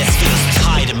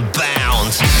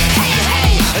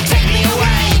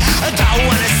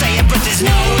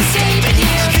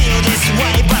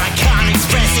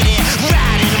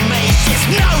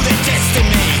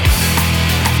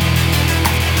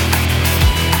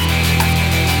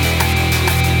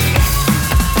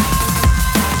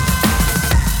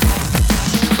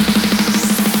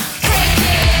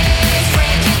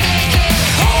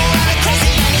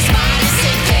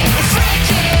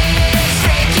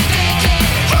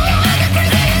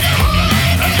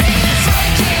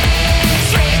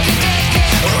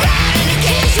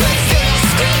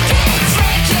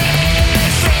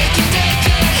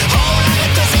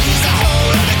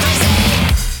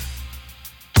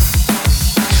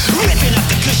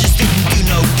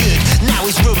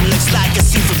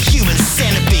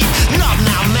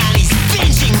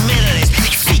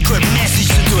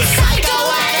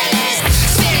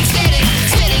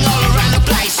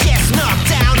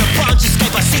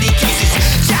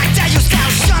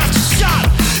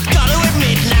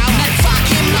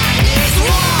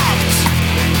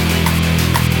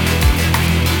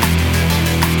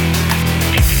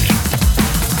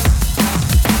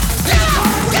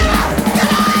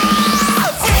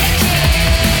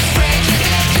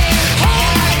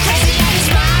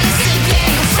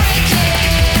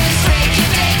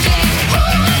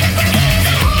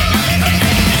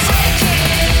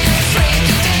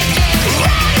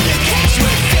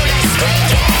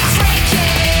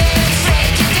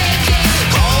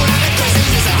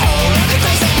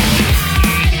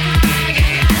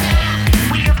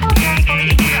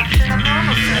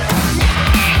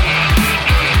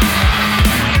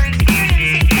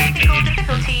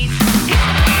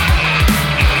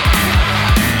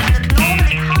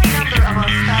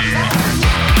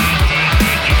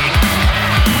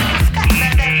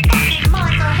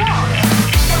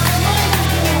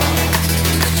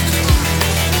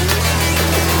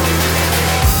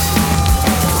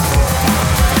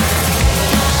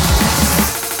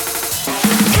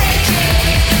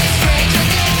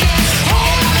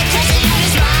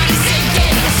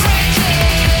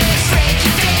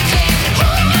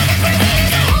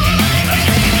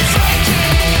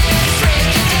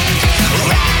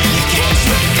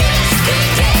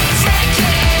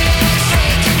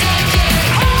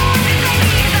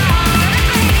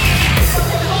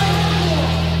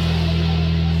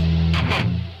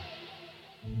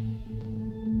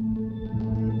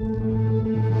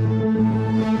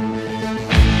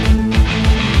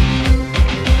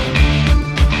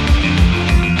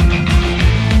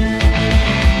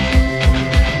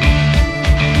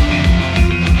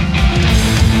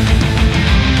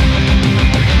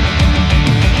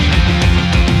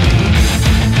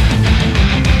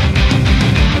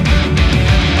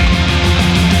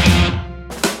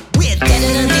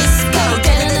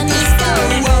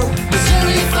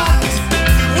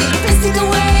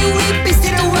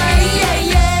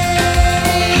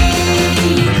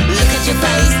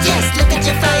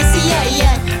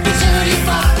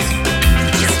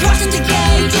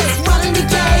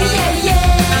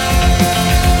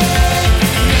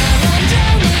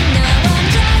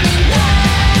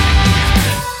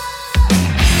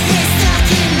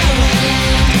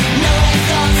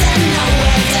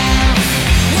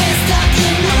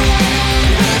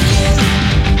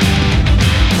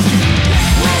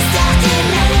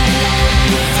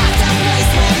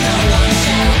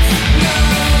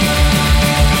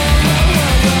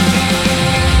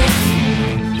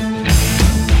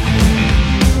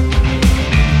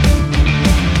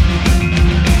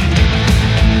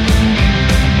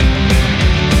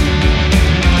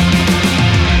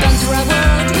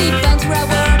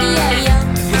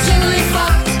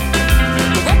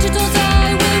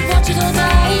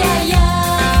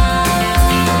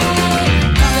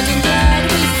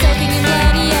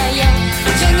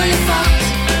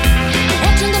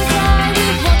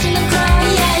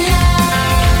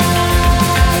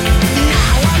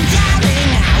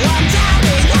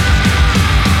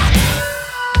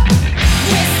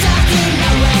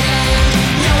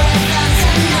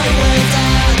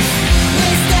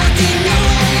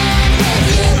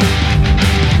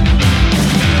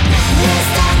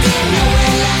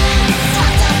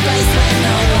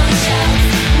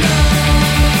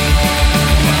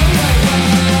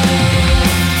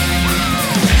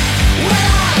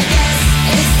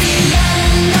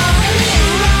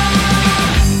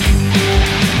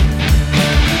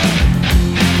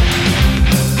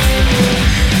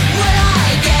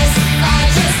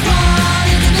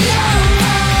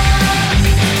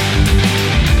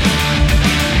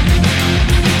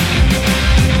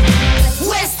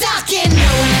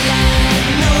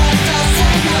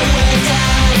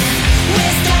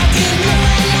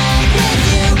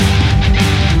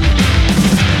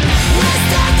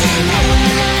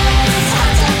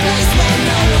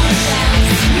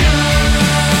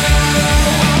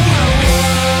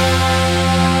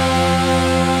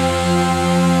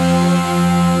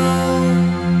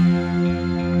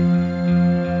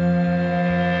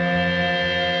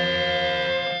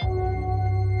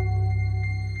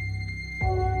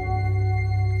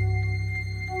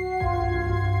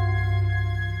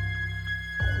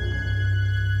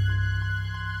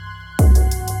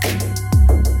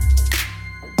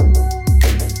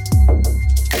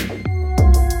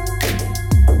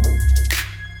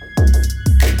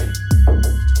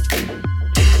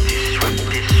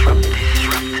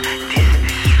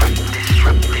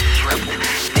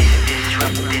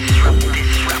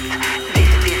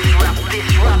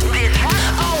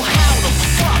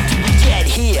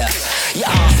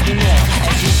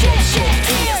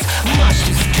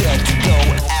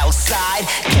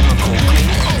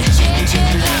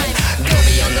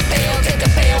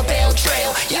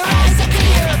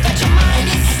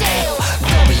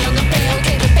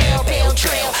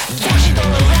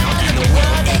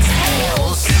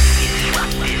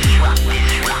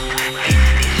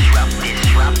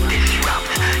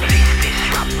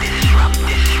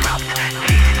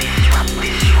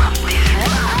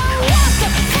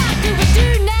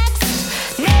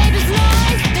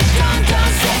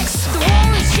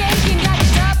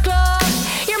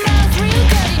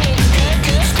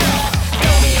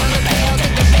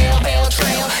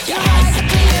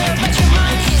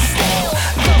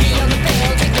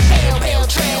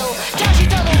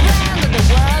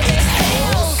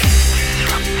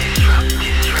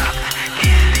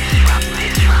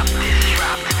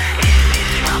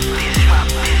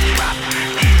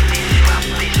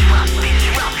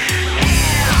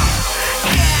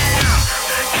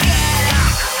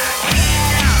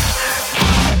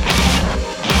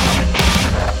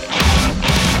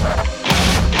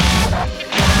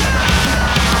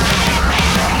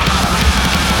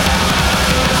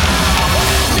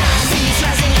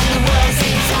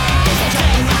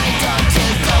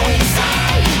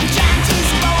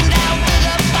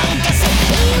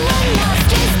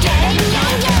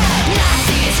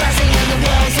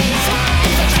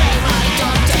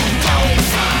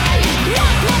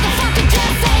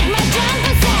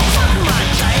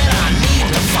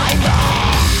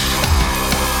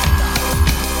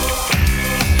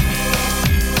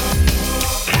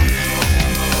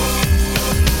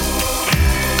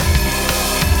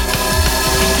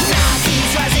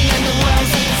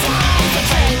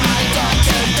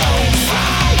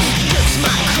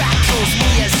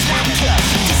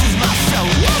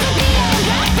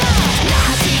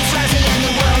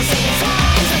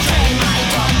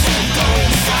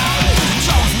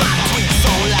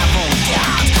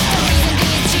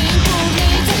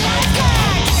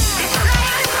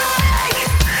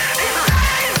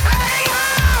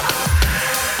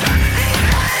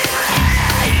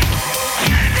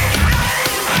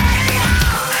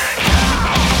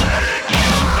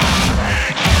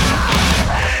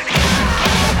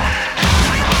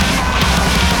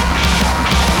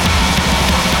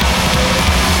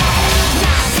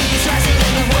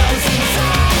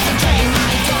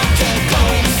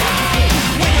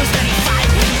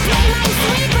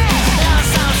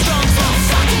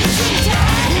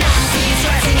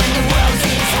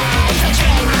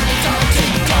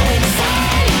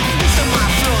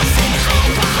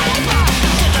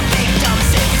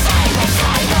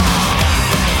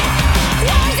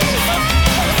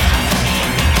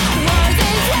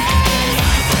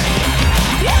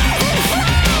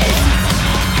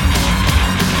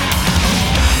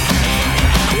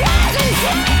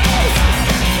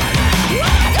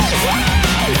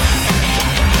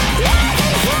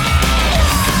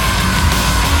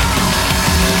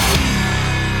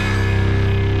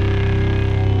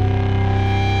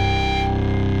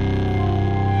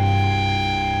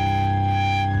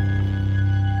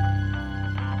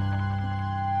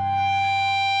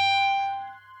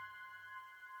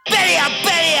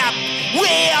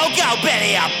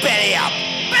 belly up, belly up.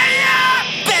 Belly up!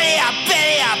 Belly up,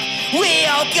 belly up. We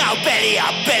all go belly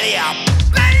up, belly up.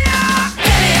 Belly up!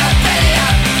 Belly up, belly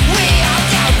up. We all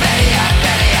go belly up,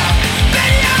 belly up.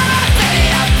 Belly up, belly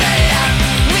up, belly up.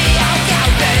 We all go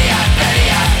belly up, belly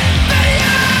up. Belly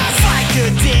up!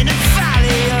 Vicodin and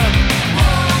Valium.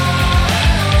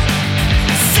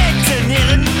 Fentanyl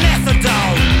and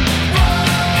methadone.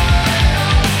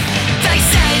 They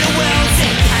say the world's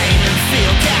in pain and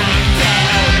feel down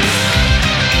bad.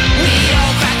 We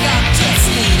all crack up, just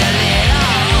need a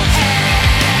little help.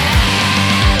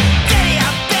 Belly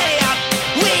up,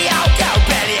 we all go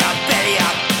belly up, belly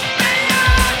up.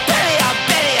 Belly up,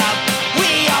 belly up,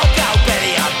 we all go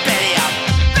belly up, belly up.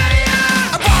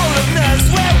 A bowl of nerves,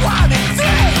 we're 1 in 3.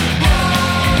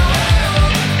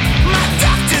 My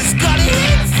doctor's got it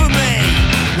in for me.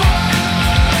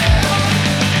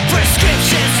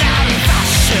 Prescriptions out in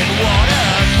fashion,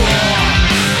 waterborne.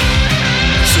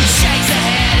 She shakes her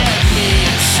head at me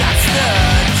and shuts the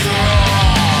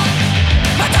drawer.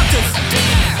 My doctor's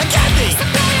a candy.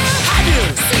 Have you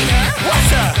seen her?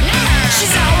 What's her?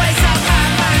 She's always on my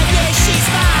mind, yeah, she's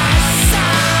my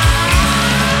side.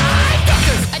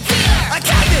 Doctor's a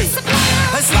candy.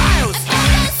 Her smiles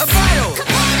are vital.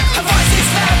 Her voice is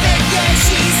velvet, yeah,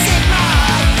 she's in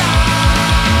my thought.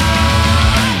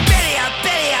 Belly up,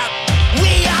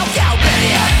 we all go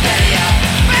belly up, belly up.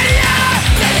 Belly up,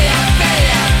 belly up, belly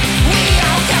up. We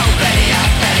all go belly up,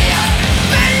 belly up.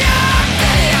 Belly up,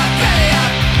 belly up, belly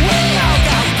up. We all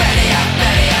go belly up,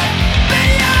 belly up.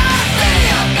 Belly up, belly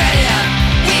up, belly up.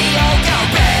 We all go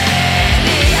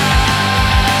belly up.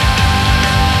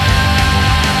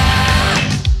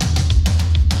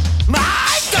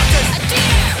 My doctor's a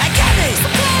candy.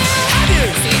 Have you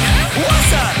seen her?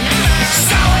 What's her?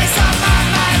 She's always on my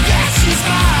mind, yeah, she's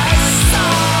my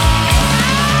side.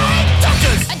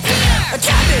 Doctor's a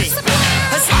candy.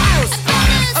 Her smiles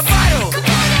are vital.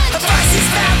 Her voice is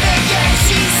velvet, yeah,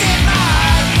 she's in my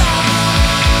thoughts.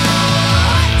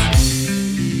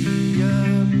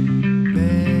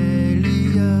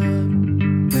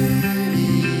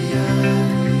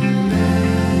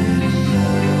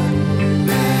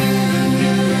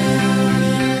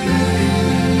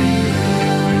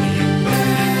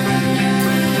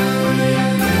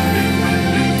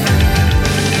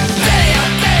 Belly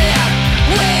up,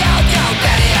 we all go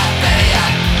belly up, belly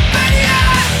up. Belly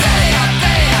up, belly up,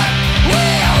 belly up. We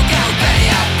all go belly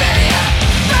up, belly up.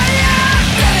 Belly up,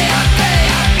 belly up, belly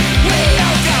up. We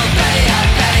all go belly up,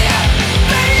 belly up.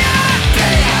 Belly up,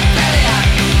 belly up, belly up.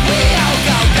 We all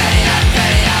go belly up,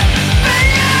 belly up.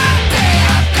 Belly up, belly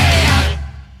up, belly up.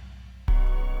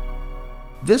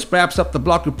 This wraps up the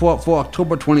Block Report for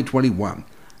October 2021.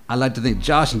 I'd like to thank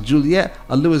Josh and Juliet,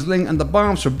 Lewis Ling, and the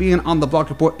Bombs for being on the Block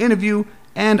Report interview,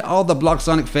 and all the Block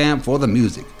Sonic fam for the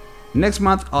music. Next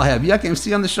month, I'll have Yuck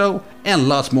MC on the show and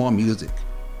lots more music.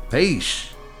 Peace.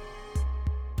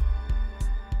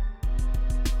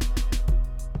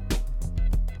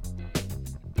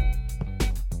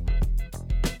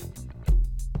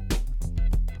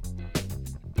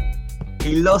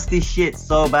 He lost his shit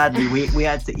so badly. We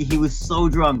had to. He was so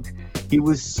drunk. He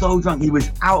was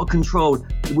out of control.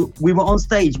 We were on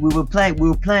stage. We were playing. We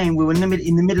were in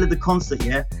the middle of the concert,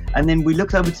 yeah. And then we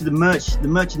looked over to the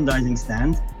merchandising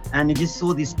stand, and he just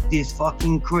saw this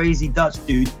fucking crazy Dutch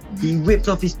dude. He ripped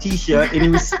off his t-shirt and he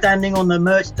was standing on the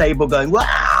merch table going,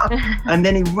 wow! And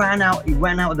then he ran out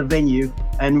of the venue,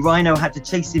 and Rhino had to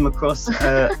chase him across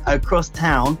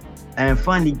town, and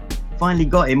finally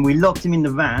got him. We locked him in the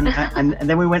van, and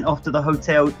then we went off to the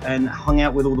hotel and hung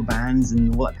out with all the bands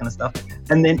and all that kind of stuff.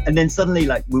 And then suddenly,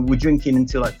 like, we were drinking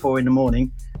until like 4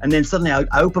 a.m. And then suddenly I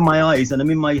open my eyes and I'm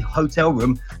in my hotel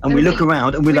room, and we look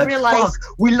around and we're like, fuck,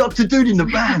 we locked a dude in the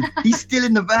van. He's still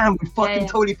in the van. We fucking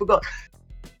totally forgot.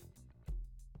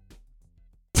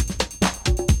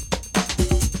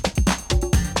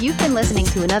 You've been listening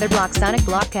to another Block Sonic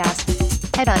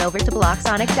Blockcast. Head on over to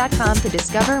blocksonic.com to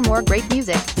discover more great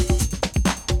music.